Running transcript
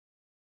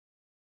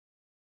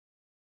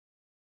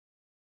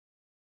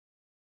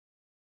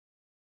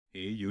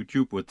Hey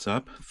YouTube, what's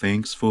up?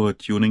 Thanks for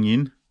tuning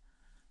in.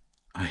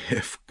 I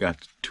have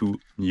got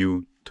two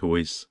new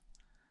toys.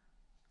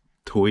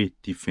 Toy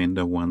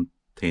Defender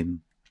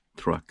 110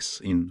 trucks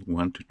in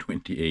 1 to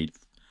 28.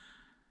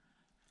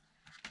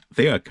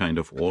 They are kind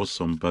of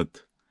awesome,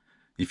 but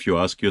if you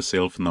ask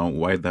yourself now,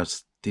 why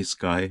does this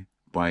guy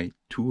buy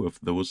two of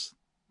those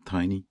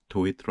tiny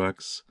toy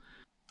trucks?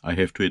 I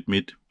have to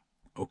admit,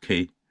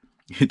 okay,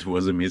 it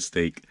was a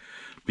mistake,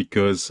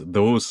 because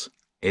those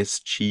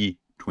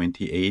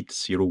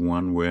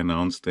SG2801 were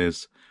announced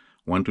as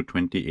 1 to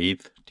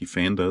 28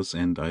 Defenders,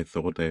 and I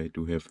thought I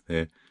do have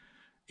the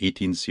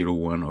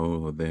 1801,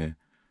 or the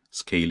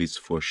scale is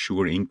for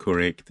sure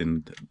incorrect,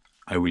 and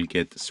I will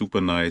get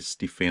super nice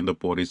Defender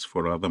bodies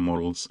for other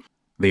models.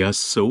 They are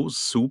so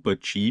super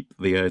cheap,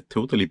 they are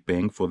totally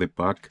bang for the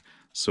buck,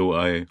 so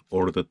I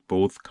ordered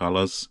both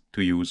colors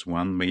to use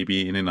one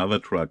maybe in another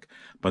truck,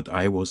 but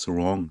I was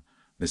wrong.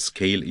 The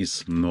scale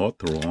is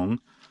not wrong.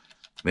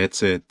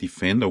 That's a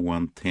Defender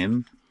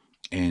 110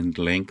 and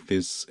length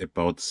is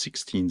about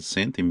 16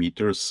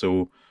 centimeters,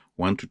 so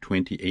 1 to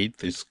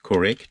 28 is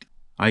correct.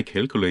 I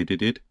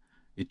calculated it.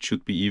 It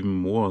should be even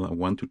more,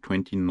 1 to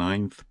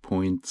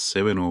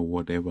 29.7 or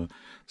whatever.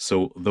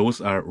 So those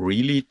are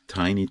really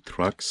tiny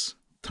trucks,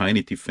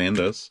 tiny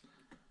Defenders,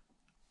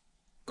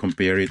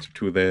 compared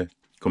to the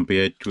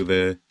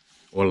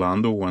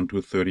Orlando 1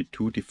 to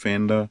 32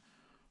 Defender,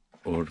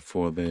 or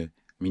for the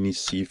Mini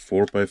C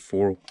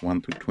 4x4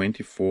 1 to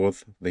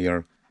 24th. They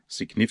are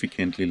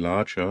significantly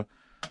larger,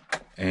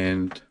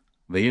 and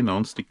they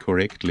announced it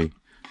correctly.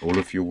 All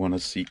of you want to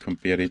see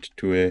compared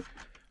to an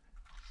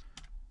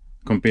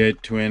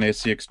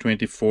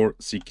SCX24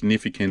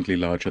 significantly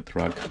larger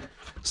truck.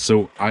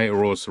 So I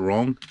was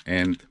wrong,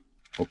 and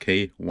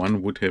okay,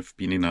 one would have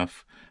been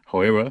enough.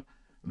 However,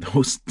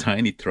 those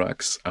tiny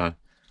trucks are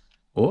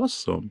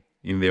awesome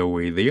in their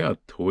way. They are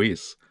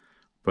toys,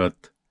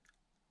 but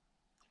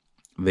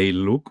they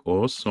look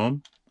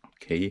awesome.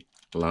 Okay,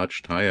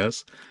 large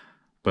tires,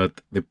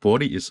 but the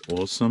body is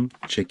awesome.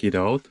 Check it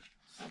out.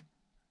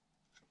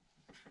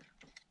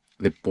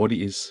 The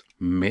body is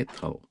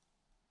metal,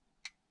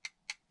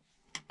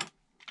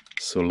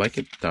 so like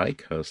a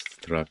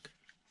die-cast truck.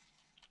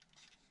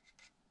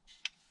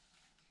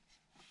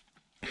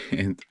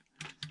 And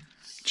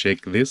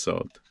check this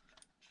out.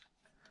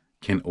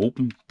 Can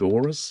open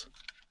doors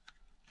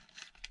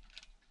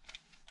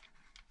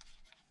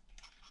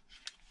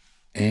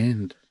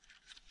and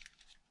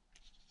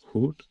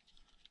hood.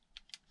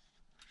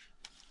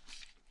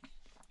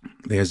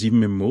 There's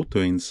even a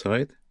motor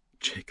inside.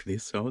 Check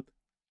this out.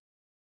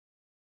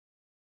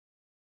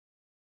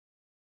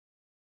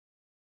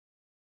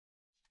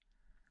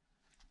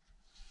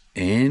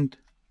 And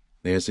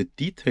there's a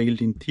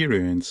detailed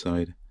interior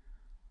inside,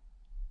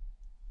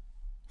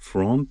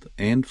 front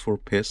and for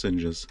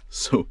passengers.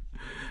 So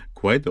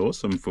quite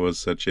awesome for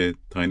such a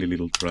tiny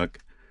little truck.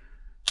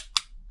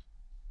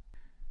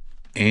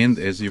 And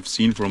as you've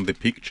seen from the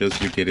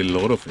pictures, you get a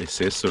lot of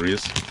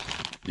accessories.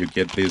 You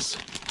get this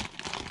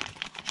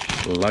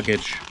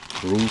luggage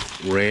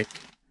roof rack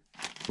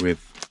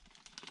with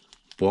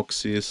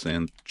boxes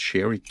and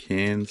jerry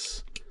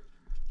cans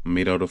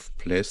made out of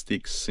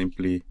plastic,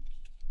 simply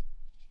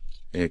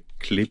a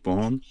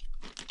clip-on,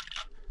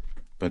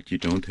 but you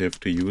don't have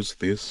to use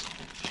this.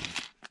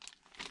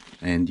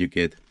 And you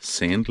get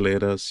sand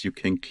ladders you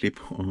can clip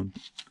on,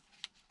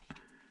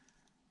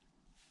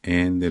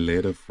 and a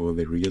ladder for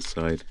the rear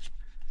side,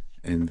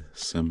 and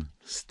some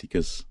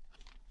stickers.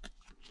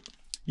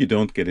 You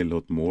don't get a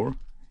lot more.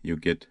 You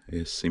get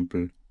a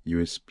simple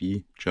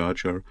USB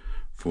charger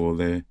for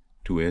the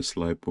 2S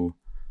LiPo,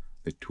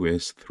 the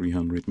 2S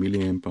 300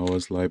 milliamp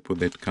hours LiPo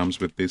that comes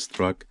with this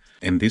truck.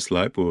 And this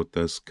LiPo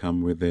does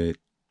come with a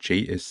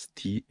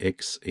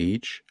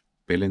JST-XH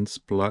balance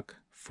plug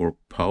for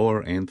power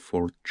and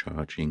for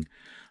charging.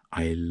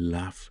 I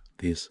love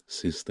this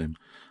system.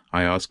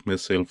 I ask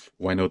myself,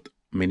 why not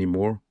many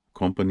more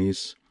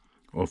companies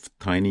of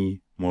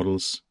tiny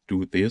models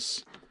do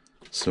this?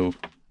 So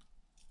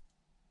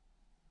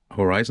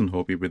Horizon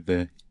Hobby with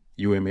the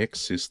UMX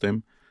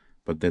system,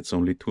 but that's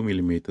only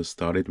 2mm,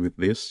 started with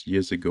this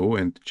years ago.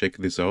 And check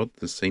this out,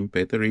 the same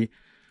battery,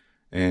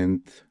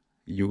 and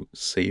you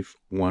save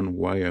one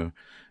wire.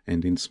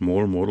 And in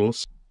small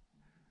models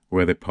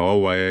where the power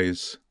wire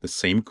is the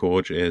same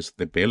gauge as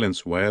the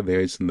balance wire, there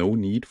is no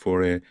need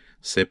for a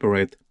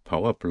separate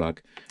power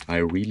plug. I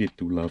really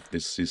do love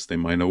this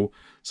system. I know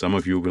some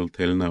of you will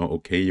tell now,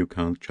 okay, you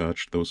can't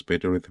charge those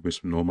batteries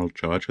with normal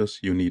chargers,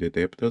 you need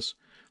adapters.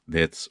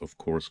 That's of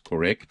course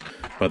correct,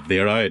 but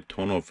there are a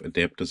ton of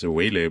adapters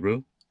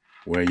available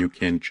where you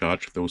can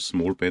charge those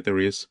small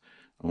batteries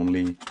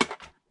only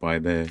by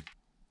the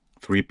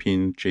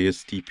 3-pin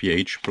JST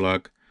PH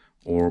plug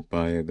or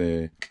by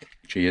the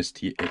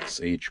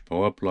JST-XH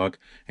power plug,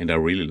 and I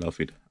really love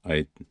it.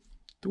 I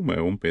do my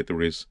own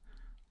batteries,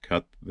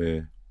 cut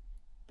the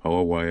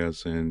power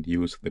wires and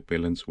use the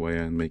balance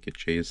wire and make a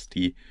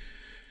JST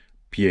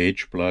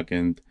PH plug.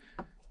 And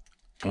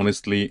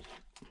honestly,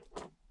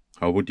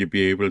 how would you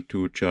be able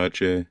to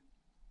charge a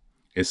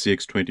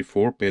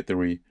SCX24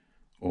 battery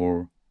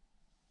or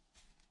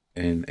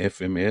an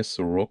FMS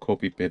or rock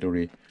hobby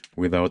battery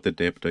without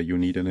adapter. You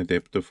need an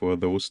adapter for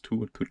those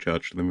two to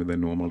charge them with a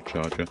normal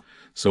charger.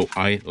 So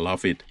I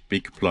love it.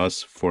 Big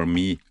plus for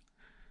me,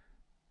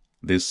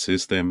 this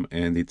system,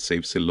 and it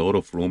saves a lot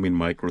of room in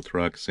micro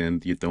trucks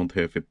and you don't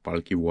have a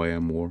bulky wire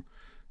more.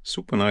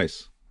 Super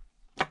nice.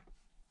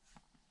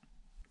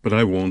 But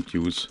I won't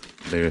use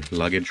the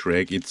luggage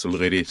rack. It's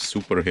already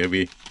super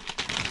heavy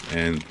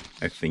and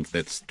I think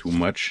that's too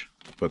much,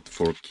 but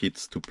for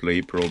kids to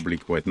play probably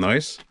quite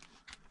nice.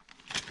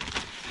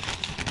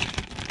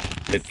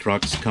 The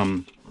trucks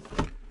come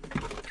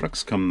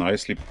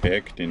nicely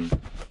packed in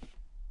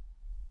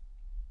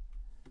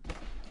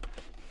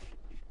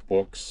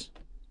box,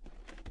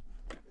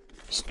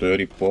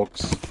 sturdy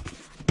box,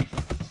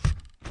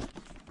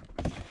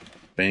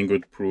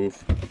 Banggood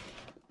proof.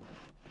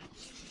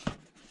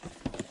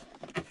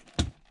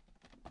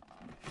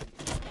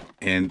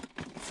 And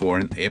for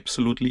an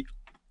absolutely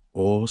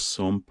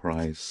awesome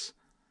price.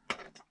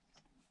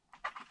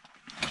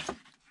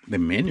 The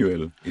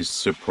manual is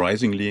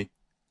surprisingly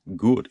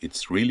good.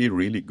 It's really,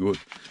 really good.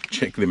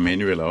 Check the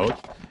manual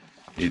out.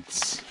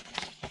 It's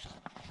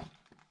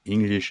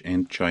English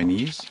and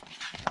Chinese,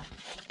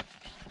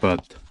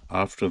 but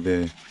after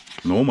the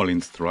normal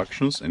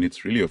instructions, and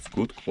it's really of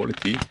good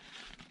quality,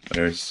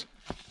 there's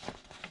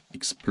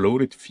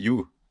exploded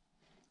view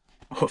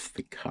of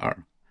the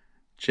car.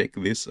 Check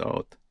this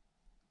out.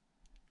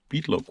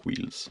 Beadlock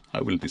wheels.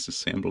 I will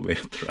disassemble the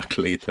truck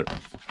later.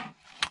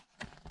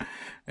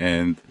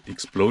 And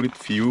exploded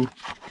view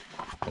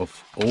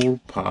of all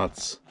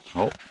parts.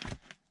 Oh.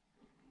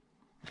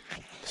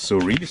 So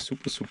really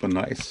super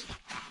nice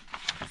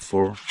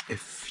for a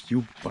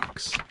few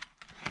bucks.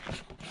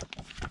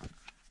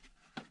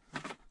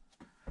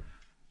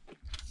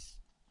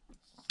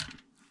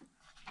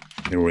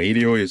 The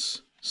radio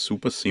is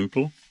super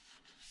simple,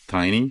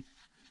 tiny,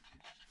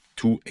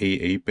 2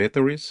 AA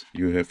batteries.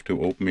 You have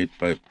to open it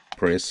by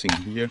pressing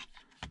here.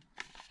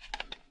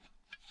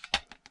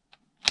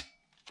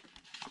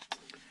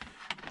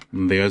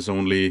 And there's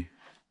only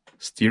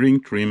steering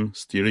trim,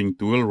 steering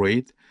dual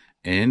rate,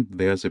 and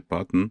there's a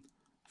button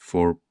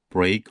for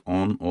brake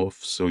on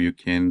off, so you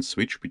can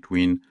switch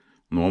between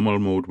normal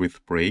mode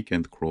with brake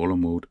and crawler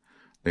mode.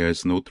 There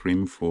is no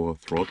trim for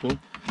throttle,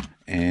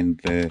 and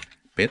the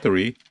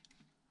battery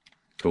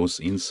goes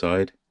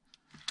inside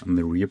on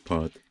the rear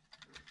part.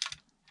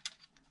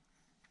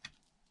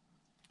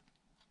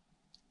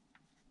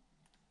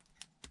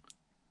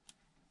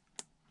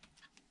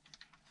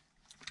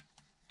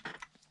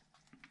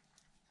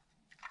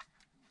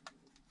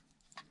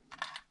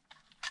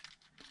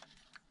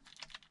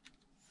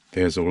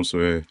 There's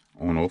also a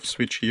on-off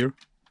switch here.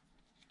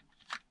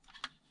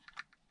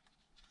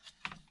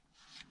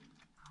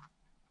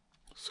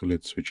 So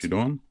let's switch it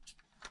on.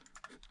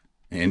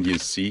 And you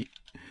see,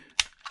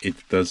 it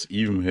does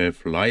even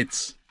have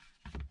lights.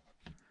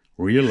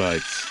 Rear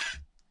lights.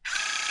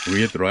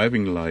 Rear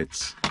driving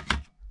lights.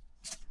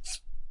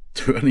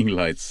 Turning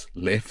lights,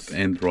 left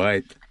and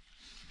right.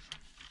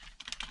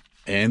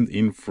 And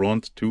in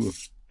front too.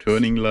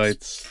 Turning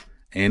lights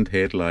and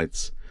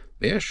headlights.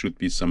 There should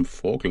be some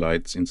fog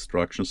lights,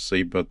 instructions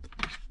say, but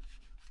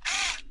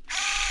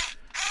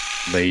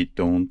they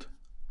don't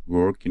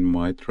work in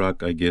my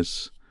truck. I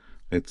guess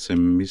that's a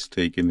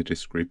mistake in the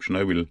description.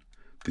 I will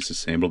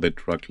disassemble the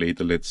truck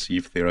later. Let's see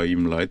if there are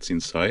even lights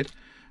inside.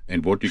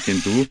 And what you can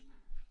do,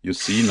 you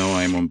see now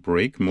I'm on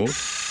brake mode.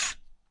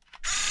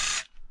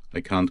 I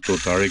can't go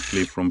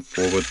directly from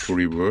forward to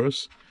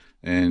reverse.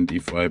 And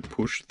if I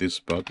push this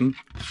button,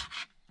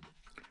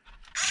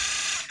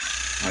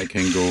 I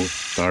can go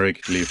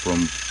directly from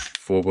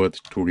forward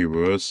to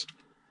reverse.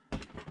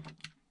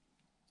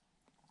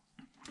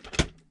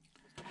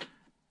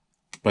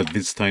 But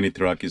this tiny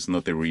truck is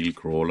not a real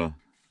crawler.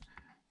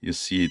 You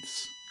see,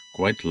 it's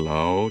quite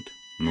loud,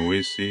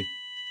 noisy.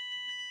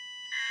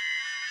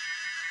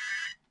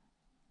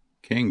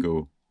 Can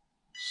go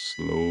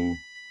slow,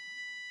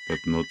 but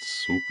not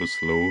super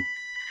slow.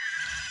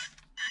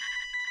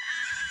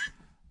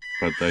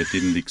 But I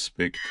didn't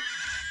expect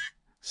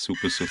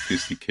super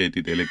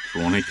sophisticated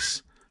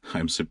electronics.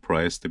 I'm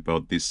surprised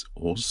about this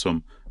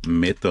awesome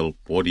metal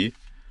body.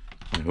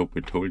 I hope I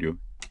told you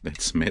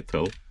that's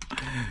metal.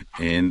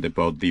 And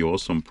about the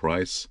awesome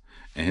price.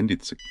 And you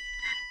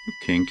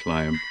can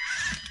climb.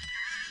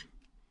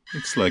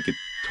 It's like a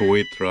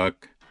toy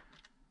truck.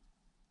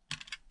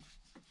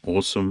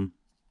 Awesome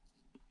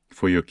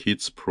for your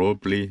kids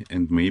probably,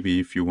 and maybe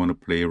if you want to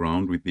play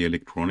around with the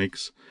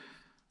electronics.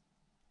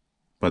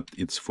 But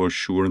it's for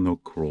sure no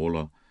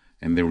crawler.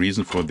 And the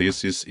reason for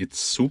this is it's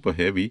super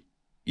heavy,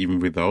 even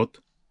without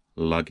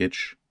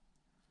luggage.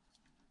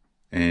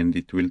 And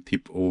it will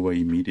tip over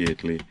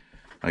immediately.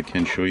 I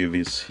can show you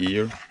this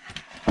here.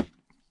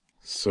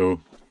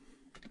 So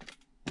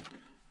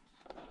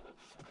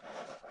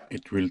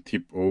it will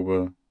tip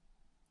over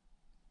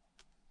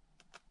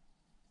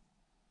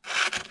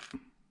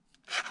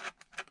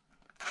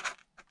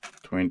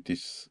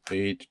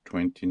 $28,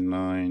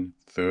 $29,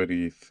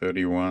 $30,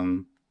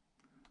 $31.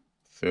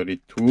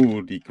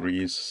 32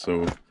 degrees,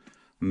 so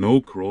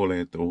no crawl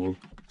at all.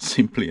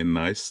 Simply a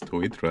nice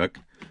toy truck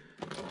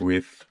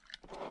with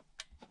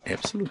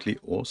absolutely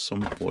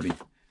awesome body.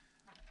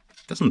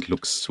 Doesn't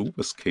look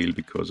super scale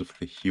because of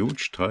the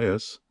huge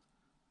tires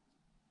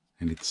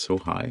and it's so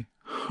high.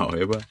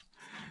 However,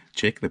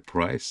 check the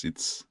price,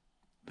 it's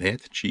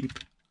that cheap.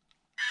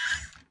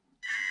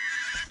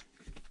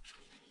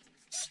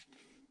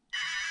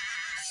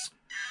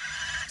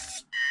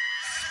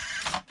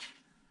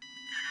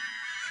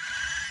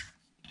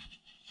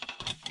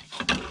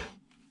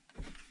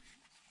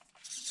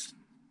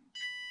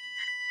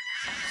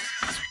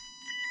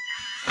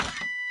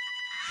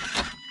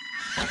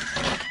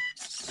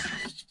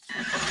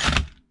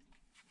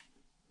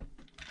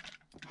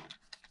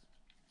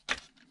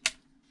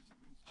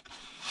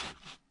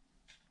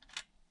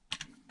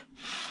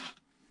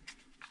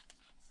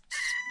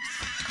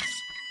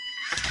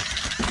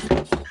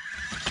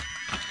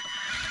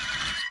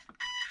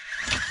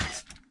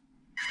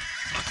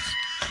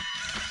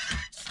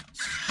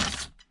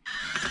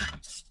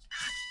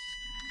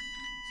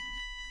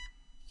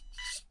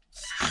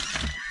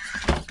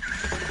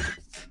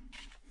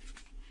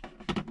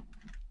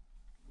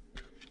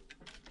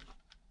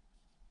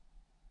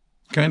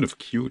 Kind of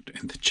cute,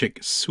 and check,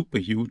 super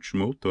huge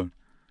motor.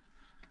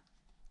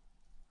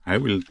 I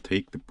will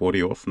take the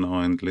body off now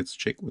and let's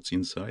check what's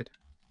inside.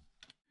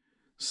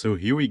 So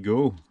here we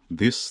go.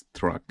 This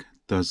truck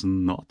does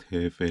not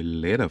have a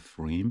leather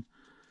frame,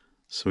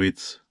 so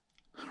it's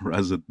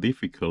rather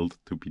difficult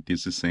to be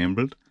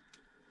disassembled.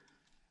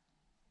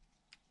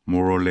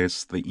 More or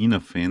less the inner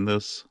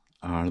fenders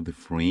are the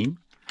frame,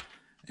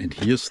 and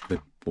here's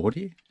the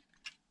body.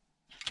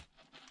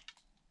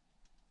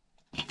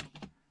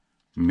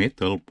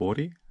 Metal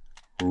body.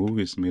 Roof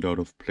is made out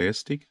of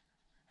plastic.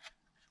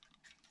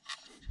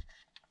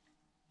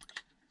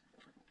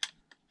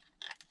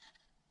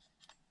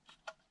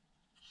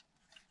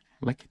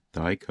 Like a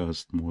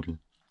die-cast model.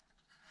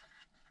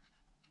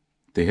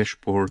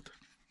 Dashboard.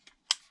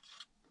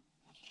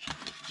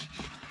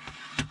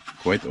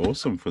 Quite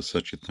awesome for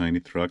such a tiny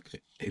truck.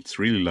 It's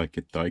really like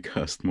a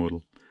die-cast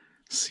model.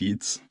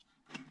 Seats.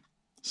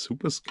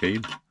 Super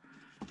scale.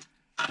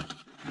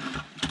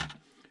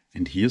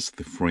 And here's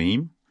the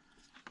frame.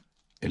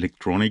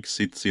 Electronics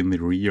sits in the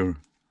rear.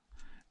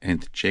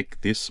 And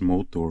check this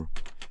motor.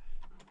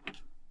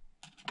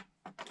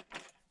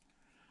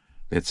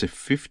 That's a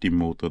 50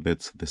 motor.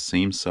 That's the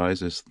same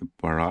size as the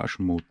Barrage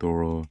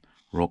motor or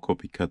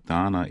Rockaby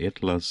Katana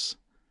Atlas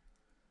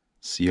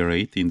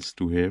CR18s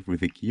to have,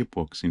 with a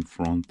gearbox in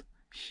front.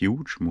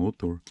 Huge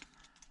motor.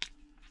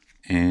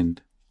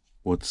 And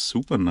what's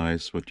super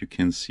nice, what you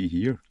can see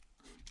here,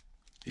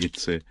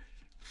 it's a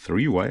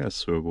 3-wire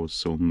servo,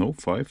 so no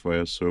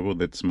 5-wire servo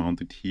that's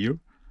mounted here.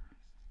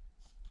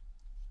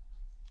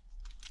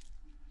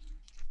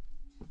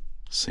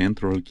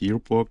 Central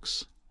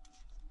gearbox,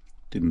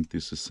 didn't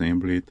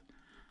disassemble it.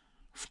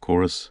 Of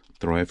course,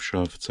 drive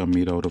shafts are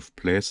made out of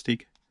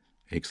plastic,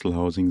 axle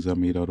housings are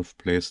made out of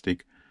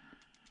plastic,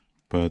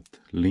 but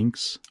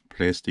links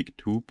plastic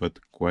too, but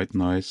quite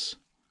nice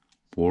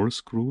ball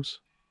screws.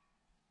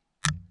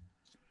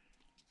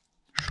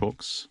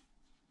 Shocks,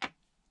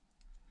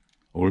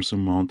 also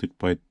mounted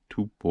by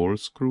 2 ball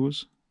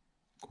screws,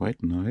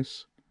 quite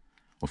nice.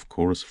 Of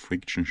course,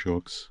 friction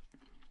shocks,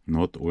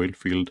 not oil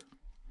filled,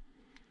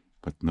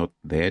 but not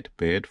that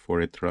bad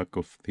for a truck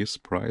of this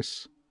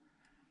price.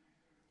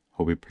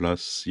 Hobby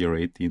Plus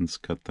CR18's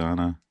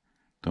Katana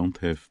don't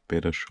have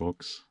better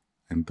shocks,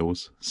 and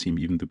those seem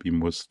even to be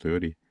more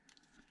sturdy.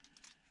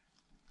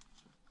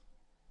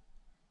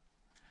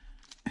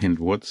 And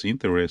what's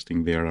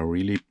interesting, there are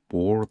really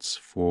boards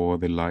for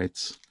the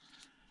lights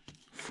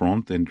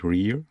front and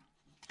rear,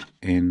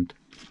 and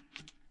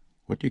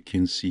what you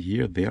can see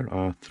here, there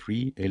are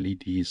 3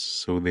 LEDs,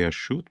 so there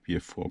should be a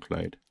fog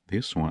light.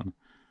 This one,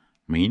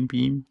 main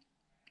beam,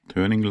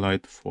 turning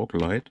light, fog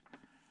light,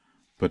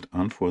 but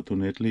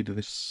unfortunately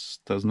this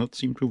does not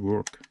seem to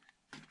work.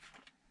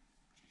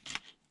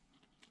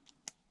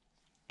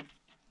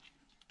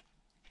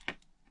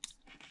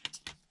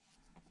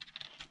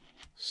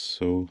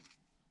 So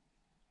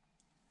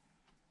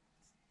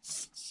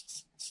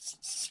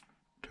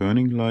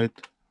turning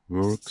light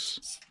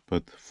works,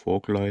 but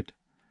fog light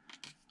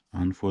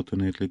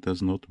unfortunately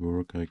does not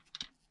work. I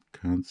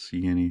can't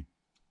see any.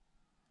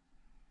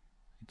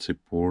 It's a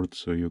board,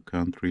 so you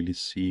can't really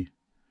see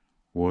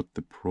what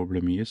the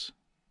problem is.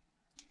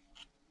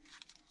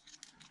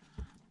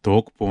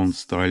 Dog bone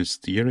style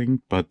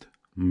steering, but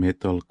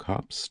metal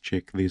cups,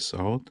 check this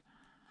out.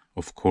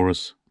 Of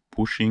course,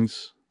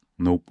 bushings,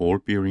 no ball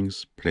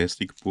bearings,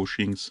 plastic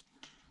bushings,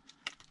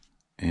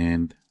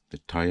 and the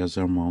tires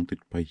are mounted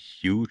by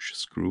huge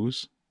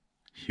screws,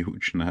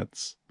 huge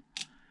nuts,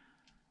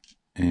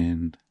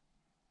 and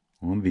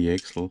on the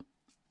axle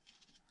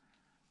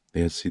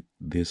there's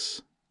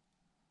this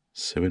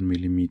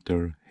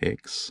 7mm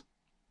hex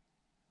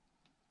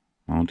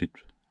mounted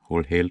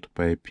or held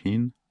by a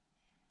pin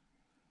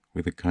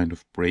with a kind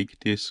of brake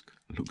disc.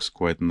 Looks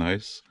quite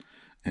nice,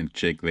 and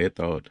check that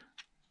out.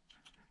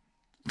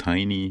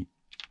 tiny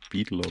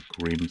beadlock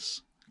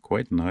rims.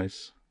 Quite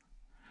nice.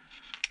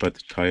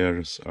 But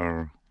tires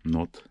are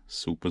not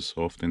super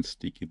soft and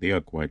sticky. They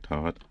are quite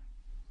hard.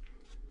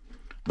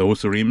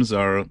 Those rims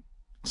are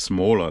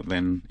smaller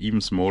than,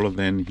 even smaller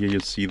than, here you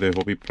see the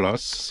Hobby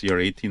Plus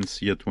CR18,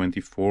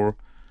 CR24.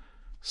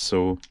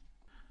 So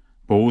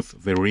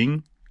both the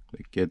ring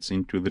that gets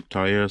into the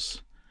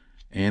tires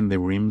and the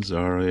rims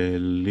are a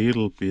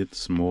little bit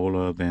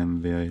smaller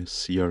than the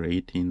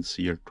CR18,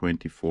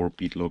 CR24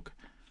 beadlock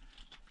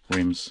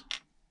rims.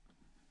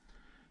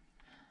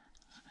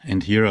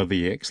 And here are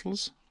the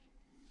axles.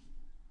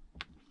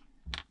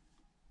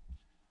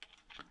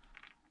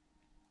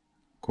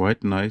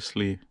 Quite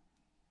nicely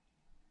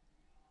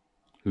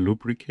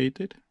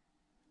lubricated.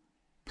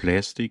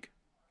 Plastic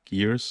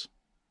gears,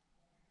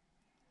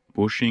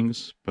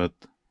 bushings, but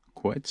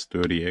quite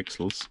sturdy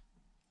axles.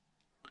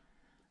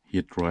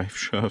 Here drive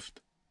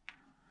shaft.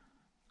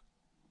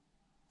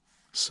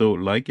 So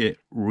like a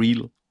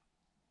real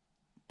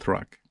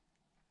truck.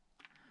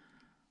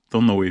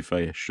 Don't know if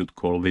I should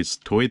call this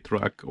toy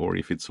truck or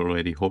if it's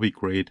already hobby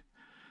grade.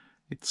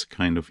 It's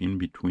kind of in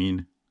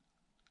between.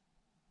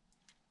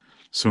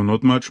 So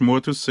not much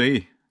more to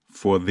say.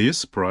 For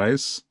this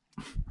price,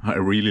 I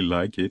really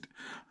like it.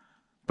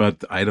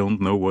 But I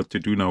don't know what to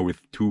do now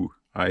with two.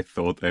 I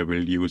thought I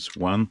will use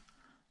one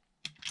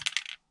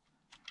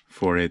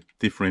for a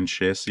different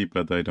chassis,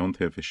 but I don't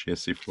have a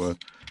chassis for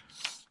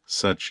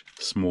such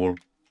small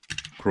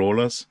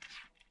crawlers.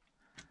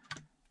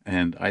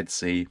 And I'd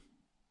say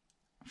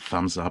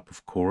thumbs up,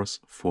 of course,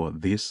 for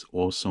this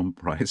awesome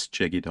price.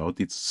 Check it out.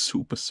 It's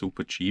super,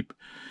 super cheap.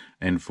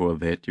 And for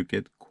that you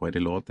get quite a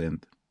lot.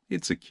 And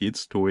it's a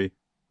kid's toy.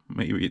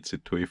 Maybe it's a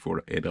toy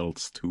for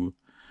adults too.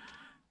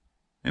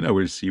 And I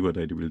will see what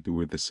I will do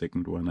with the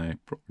second one. I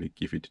probably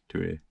give it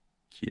to a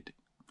kid.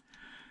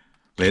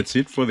 That's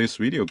it for this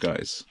video,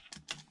 guys.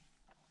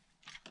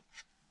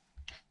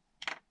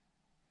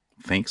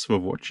 Thanks for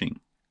watching.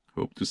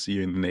 Hope to see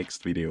you in the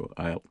next video.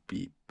 I'll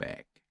be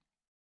back.